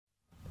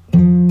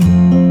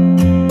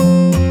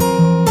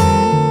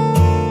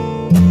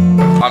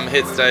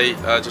here today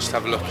just to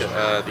have a look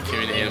at the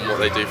community and what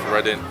they do for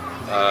Reading.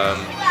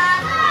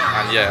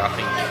 And yeah, I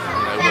think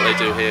what they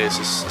do here is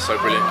just so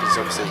brilliant, because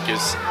obviously it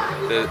gives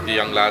the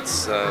young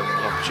lads an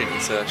opportunity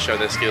to show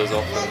their skills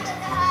off, and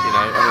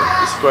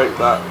it's great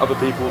that other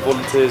people,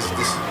 volunteers,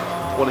 just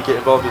want to get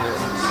involved in it.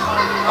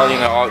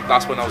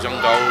 That's when I was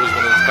younger. I always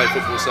wanted to play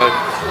football, so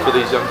for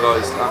these young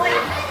guys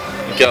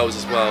and girls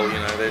as well,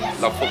 they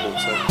love football.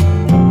 So.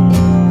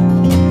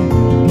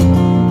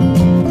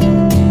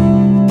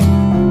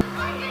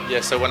 Yeah,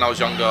 so when I was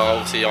younger,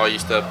 obviously I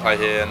used to play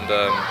here and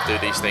do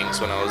these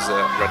things when I was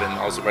at Reading.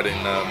 I was at Reading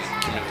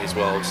community as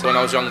well. So when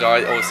I was younger,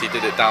 I obviously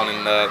did it down in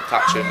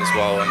Thatcham as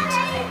well,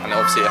 and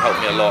obviously it helped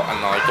me a lot.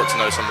 And I got to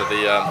know some of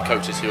the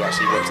coaches who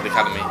actually worked at the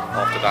academy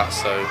after that.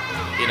 So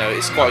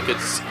it's quite a good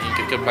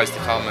place to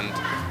come, and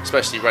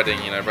especially Reading.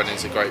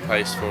 Reading's a great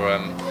place for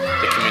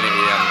the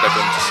community, and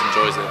everyone just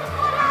enjoys it.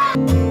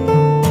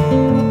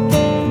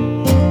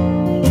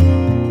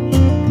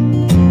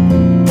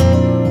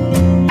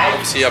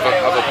 Obviously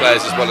other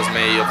players as well as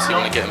me obviously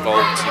want to get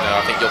involved. I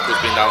think Yoko's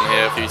been down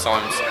here a few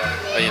times.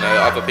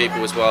 Other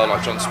people as well,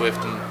 like John Swift,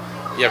 and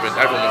everyone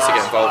wants to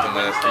get involved in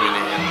the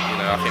community,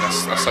 and I think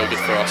that's so good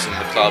for us and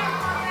the club.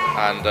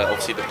 And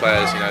obviously the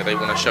players, they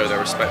want to show their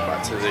respect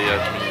back to the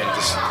community, and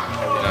just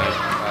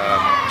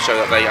show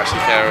that they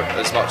actually care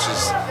as much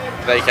as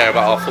they care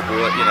about our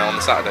football, on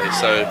the Saturday.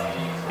 So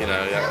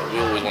we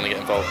always want to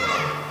get involved in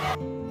that.